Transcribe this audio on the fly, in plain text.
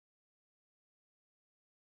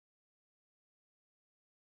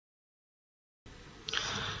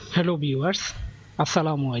Hello viewers,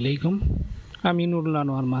 আসসালামু আলাইকুম। আমি নুরুল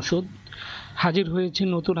আনোয়ার মাসুদ হাজির হয়েছি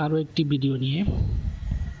নতুন আরও একটি ভিডিও নিয়ে।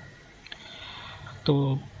 তো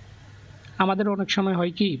আমাদের অনেক সময়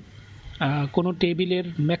হয় কি, কোনো টেবিলের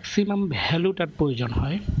ম্যাক্সিমাম ভ্যালুটার প্রয়োজন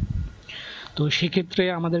হয়। তো সেক্ষেত্রে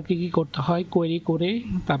আমাদেরকে কি করতে হয়, কোয়েরি করে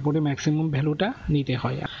তারপরে ম্যাক্সিমাম ভ্যালুটা নিতে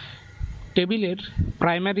হয়। টেবিলের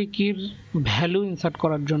প্রাইমারি কির ভ্যালু ইনসার্ট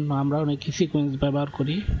করার জন্য আমরা অনেক সিকোয়েন্স ব্যবহার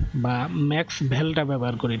করি বা ম্যাক্স ভ্যালটা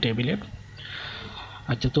ব্যবহার করি টেবিলের।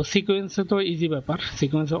 আচ্ছা, তো সিকোয়েন্সে তো ইজি ব্যাপার,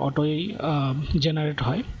 সিকোয়েন্সে অটোই জেনারেট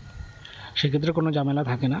হয়, সেক্ষেত্রে কোনো ঝামেলা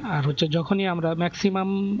থাকে না। আর হচ্ছে যখনই আমরা ম্যাক্সিমাম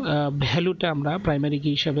ভ্যালুটা আমরা প্রাইমারি কি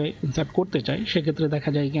হিসাবে ইনসার্ট করতে চাই, সেক্ষেত্রে দেখা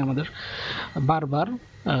যায় কি আমাদের বারবার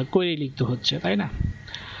কোয়েরি লিখতে হচ্ছে, তাই না?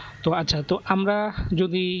 তো আচ্ছা, তো আমরা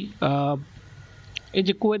যদি এই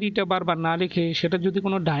যে কোয়েরিটা বারবার না লিখে সেটা যদি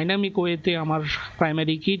কোনো ডাইনামিক ওয়েতে আমার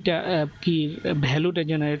প্রাইমারি কিটা কির ভ্যালুটা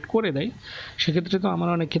জেনারেট করে দেয়, সেক্ষেত্রে তো আমার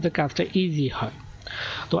অনেক ক্ষেত্রে কাজটা ইজি হয়।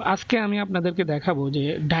 তো আজকে আমি আপনাদেরকে দেখাবো যে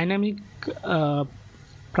ডাইনামিক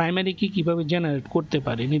প্রাইমারি কি কিভাবে জেনারেট করতে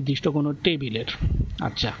পারি নির্দিষ্ট কোনো টেবিলের।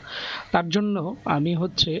 আচ্ছা, তার জন্য আমি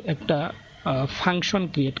হচ্ছে একটা ফাংশন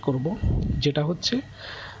ক্রিয়েট করব, যেটা হচ্ছে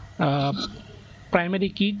প্রাইমারি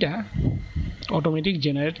কিটা অটোমেটিক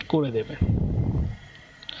জেনারেট করে দেবে।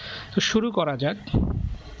 তো শুরু করা যাক।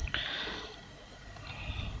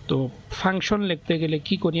 তো ফাংশন লিখতে গেলে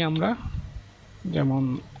কি করি আমরা, যেমন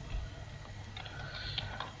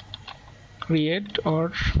ক্রিয়েট অর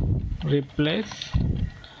রিপ্লেস,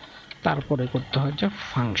 তারপরে করতে হয় যে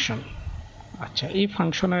ফাংশন। আচ্ছা, এই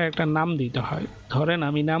ফাংশনের একটা নাম দিতে হয়। ধরেন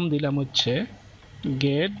আমি নাম দিলাম হচ্ছে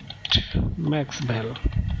গেট ম্যাক্স ভ্যাল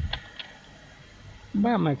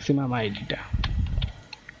বা ম্যাক্সিমাম আইডিটা।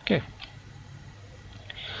 ওকে,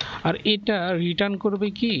 আর এটা রিটার্ন করবে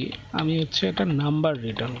কি, আমি হচ্ছে একটা নাম্বার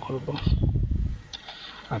রিটার্ন করব।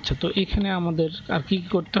 আচ্ছা, তো এখানে আমাদের আর কি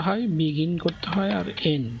করতে হয়, বিগিন করতে হয় আর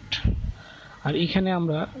এন্ড। আর এখানে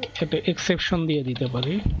আমরা একটা এক্সেপশন দিয়ে দিতে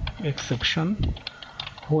পারি, এক্সেপশন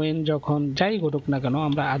হোয়েন, যখন যাই ঘটুক না কেন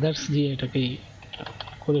আমরা আদার্স দিয়ে এটাকেই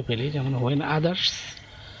করে ফেলি, যেমন হোয়েন আদার্স,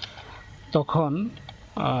 তখন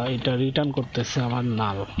এটা রিটার্ন করতেছে আমার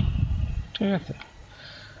নাল। ঠিক আছে,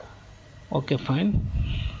 ওকে ফাইন।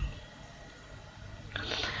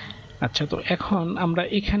 আচ্ছা, তো এখন আমরা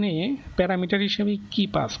এখানে প্যারামিটার হিসেবে কি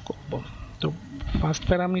পাস করব। তো ফার্স্ট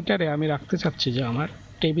প্যারামিটারে আমি রাখতে চাচ্ছি যে আমার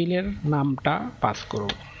টেবিলের নামটা পাস করব।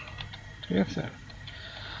 ঠিক আছে,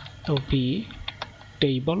 তো পি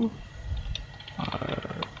টেবল আর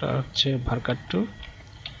এটা হচ্ছে ভার্কার2।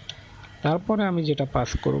 তারপরে আমি যেটা পাস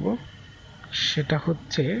করব সেটা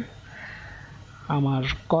হচ্ছে আমার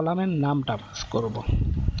কলামের নামটা পাস করব,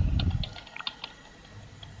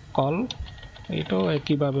 কল, এটাও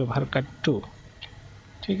একইভাবে ভার্কার2।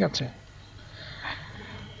 ঠিক আছে,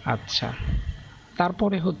 আচ্ছা,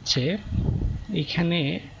 তারপরে হচ্ছে এখানে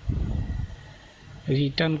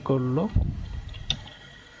রিটার্ন করলো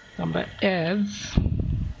আমরা অ্যাজ,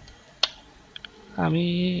 আমি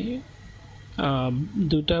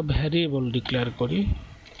দুটা ভ্যারিয়েবল ডিক্লেয়ার করি।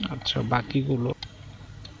 আচ্ছা, বাকিগুলো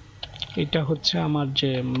এটা হচ্ছে আমার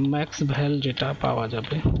যে ম্যাক্স ভ্যাল যেটা পাওয়া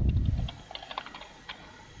যাবে।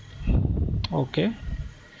 ওকে,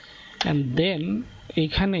 অ্যান্ড দেন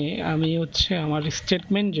এইখানে আমি হচ্ছে আমার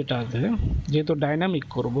স্টেটমেন্ট যেটা আছে, যেহেতু ডাইনামিক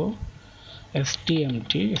করব,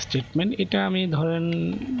 এসটিএমটি স্টেটমেন্ট, এটা আমি ধরেন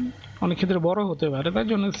অনেক ক্ষেত্রে বড় হতে পারে, তার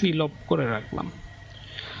জন্য সিলপ করে রাখলাম।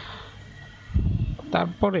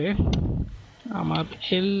 তারপরে আমার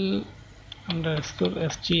এল আন্ডারস্কোর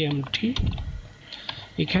এসটিএমটি,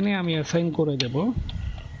 এখানে আমি অ্যাসাইন করে দেব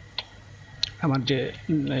আমার যে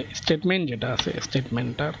স্টেটমেন্ট যেটা আছে,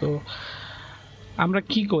 স্টেটমেন্টটা। তো আমরা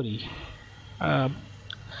কি করি,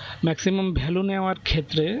 ম্যাক্সিমাম ভ্যালু নেওয়ার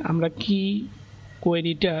ক্ষেত্রে আমরা কি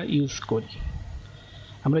কোয়েরিটা ইউজ করি,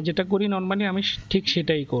 আমরা যেটা করি নর্মালি আমি ঠিক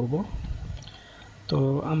সেটাই করব। তো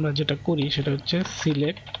আমরা যেটা করি সেটা হচ্ছে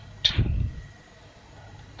সিলেক্ট,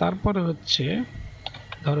 তারপরে হচ্ছে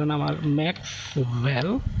ধরেন আমার ম্যাক্স ভ্যাল,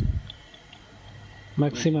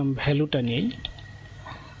 ম্যাক্সিমাম ভ্যালুটা নেই,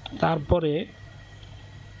 তারপরে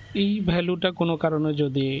এই ভ্যালুটা কোনো কারণে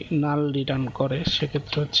যদি নাল রিটার্ন করে,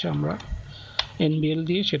 সেক্ষেত্রে হচ্ছে আমরা এনবিএল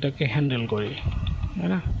দিয়ে সেটাকে হ্যান্ডেল করি, তাই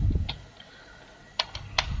না?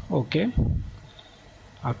 ওকে,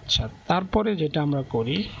 আচ্ছা, তারপরে যেটা আমরা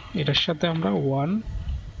করি এটার সাথে আমরা 1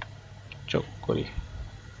 যোগ করি।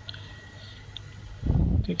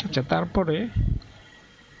 ঠিক আছে, তারপরে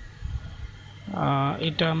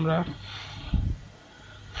এটা আমরা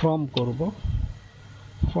ফ্রম করব,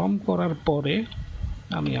 ফর্ম করার পরে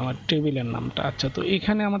আমি আমার টেবিলের নামটা, আচ্ছা, তো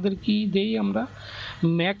এখানে আমাদের কি দেই, আমরা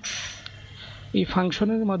ম্যাক্স এই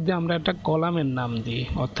ফাংশনের মধ্যে আমরা একটা কলামের নাম দিই,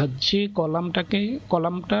 অর্থাৎ যে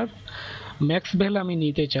কলামটার ম্যাক্স ভ্যালু আমি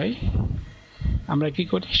নিতে চাই আমরা কি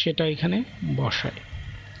করি সেটা এখানে বসাই।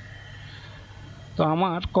 তো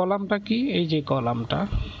আমার কলামটা কি, এই যে কলামটা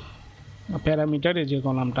প্যারামিটারে যে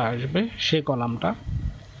কলামটা আসবে সে কলামটা।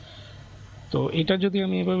 তো এটা যদি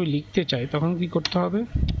আমি এভাবে লিখতে চাই তখন কি করতে হবে,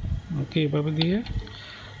 ওকে এভাবে দিয়ে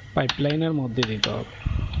পাইপলাইনের মধ্যে দিতে হবে।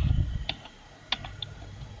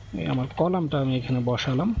 আমার কলামটা আমি এখানে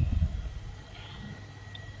বসালাম,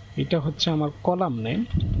 এটা হচ্ছে আমার কলাম নেম,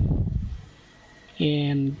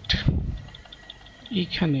 এন্ড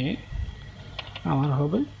এখানে আমার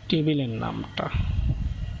হবে টেবিলের নামটা।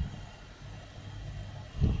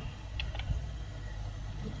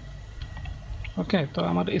 ওকে, তো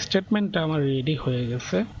আমার স্টেটমেন্টটা আমার রেডি হয়ে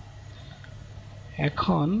গেছে।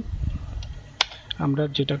 এখন আমরা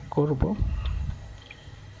যেটা করব,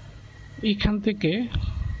 এখান থেকে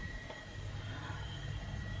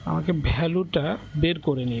আমাকে ভ্যালুটা বের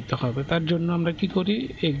করে নিতে হবে। তার জন্য আমরা কি করি,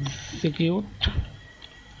 এক্সিকিউট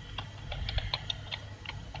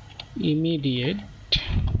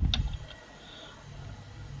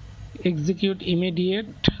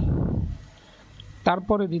ইমিডিয়েট,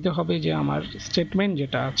 তারপরে দিতে হবে যে আমার স্টেটমেন্ট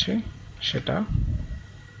যেটা আছে সেটা,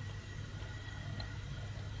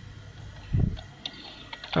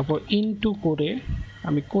 তারপর ইনটু করে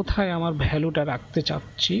আমি কোথায় আমার ভ্যালুটা রাখতে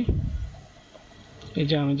চাচ্ছি, এই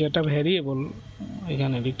যে আমি যেটা ভ্যারিয়েবল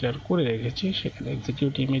এখানে ডিক্লেয়ার করে রেখেছি সেখানে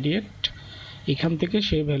এক্সিকিউট ইমিডিয়েট, এখান থেকে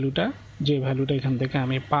সেই ভ্যালুটা, যে ভ্যালুটা এখান থেকে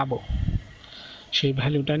আমি পাবো সেই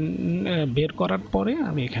ভ্যালুটা বের করার পরে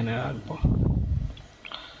আমি এখানে রাখবো।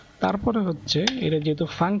 তারপরে হচ্ছে এটা যেহেতু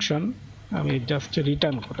ফাংশন, আমি জাস্ট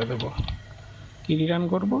রিটার্ন করে দেব। কি রিটার্ন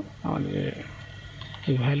করব, আমাদের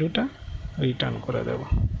এই ভ্যালুটা রিটার্ন করে দেব।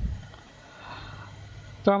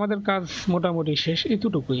 তো আমাদের কাজ মোটামুটি শেষ,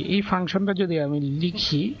 এতটুকুই। এই ফাংশনটা যদি আমি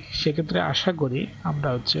লিখি সেক্ষেত্রে আশা করি আমরা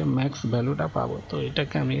হচ্ছে ম্যাক্স ভ্যালুটা পাবো। তো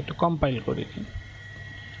এটাকে আমি একটু কম্পাইল করে দিই।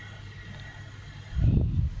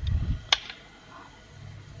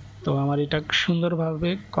 তো আমার এটা সুন্দরভাবে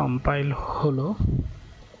কম্পাইল হলো।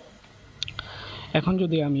 এখন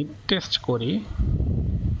যদি আমি টেস্ট করি,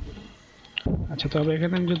 আচ্ছা তবে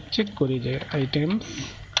এখানে আমি যদি চেক করি যে আইটেমস,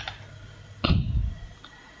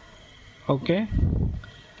 ওকে,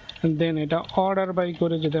 দেন এটা অর্ডার বাই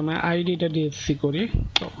করে যদি আমি আইডিটা ডিএসসি করি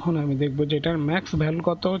তখন আমি দেখবো যে এটার ম্যাক্স ভ্যালু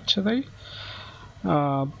কত হচ্ছে, তাই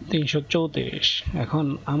 334। এখন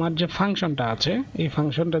আমার যে ফাংশনটা আছে এই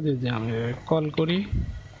ফাংশনটা যদি আমি কল করি,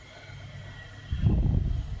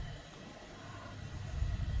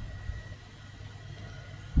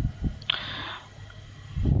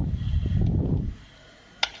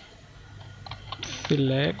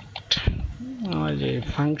 সিলেক্ট আমার যে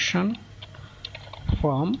ফাংশন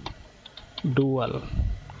ফ্রম ডুয়াল,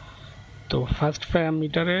 তো ফার্স্ট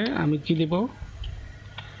প্যারামিটারে আমি কি দিব,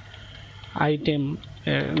 আইটেম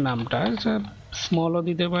এর নামটা স্মলও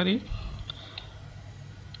দিতে পারি,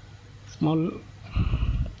 স্মল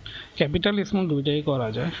ক্যাপিটাল স্মল দুইটাই করা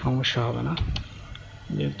যায়, সমস্যা হবে না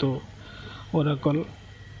যেহেতু ওরাকল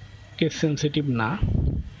কেস সেন্সিটিভ না।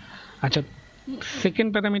 আচ্ছা, সেকেন্ড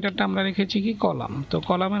প্যারামিটারটা আমরা রেখেছি কি কলাম, তো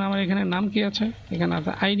কলামের আমার এখানে নাম কি আছে, এখানে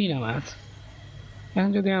আছে আইডি নাম আছে।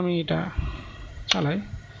 এখন যদি আমি এটা চালাই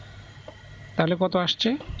তাহলে কত আসছে,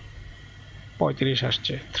 35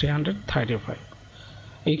 আসছে, 335।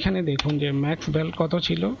 এইখানে দেখুন যে ম্যাক্স ভ্যালু কত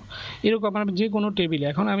ছিল। এরকম আমরা যে কোনো টেবিলে,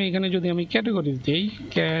 এখন আমি এখানে যদি আমি ক্যাটেগরিজ দিই,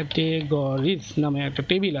 ক্যাটেগরিজ নামে একটা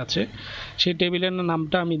টেবিল আছে, সেই টেবিলের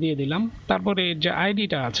নামটা আমি দিয়ে দিলাম, তারপরে যে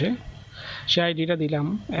আইডিটা আছে সেই আইডিটা দিলাম।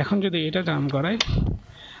 এখন যদি এটা রান করাই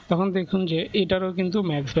তখন দেখুন যে এটারও কিন্তু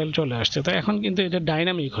ম্যাক্স ভ্যালু চলে আসছে। তো এখন কিন্তু এটা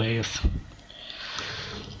ডাইনামিক হয়ে গেছে।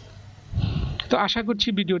 তো আশা করছি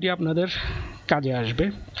ভিডিওটি আপনাদের কাজে আসবে।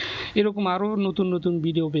 এরকম আরও নতুন নতুন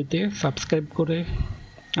ভিডিও পেতে সাবস্ক্রাইব করে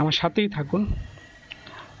আমার সাথেই থাকুন।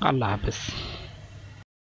 আল্লাহ হাফেজ।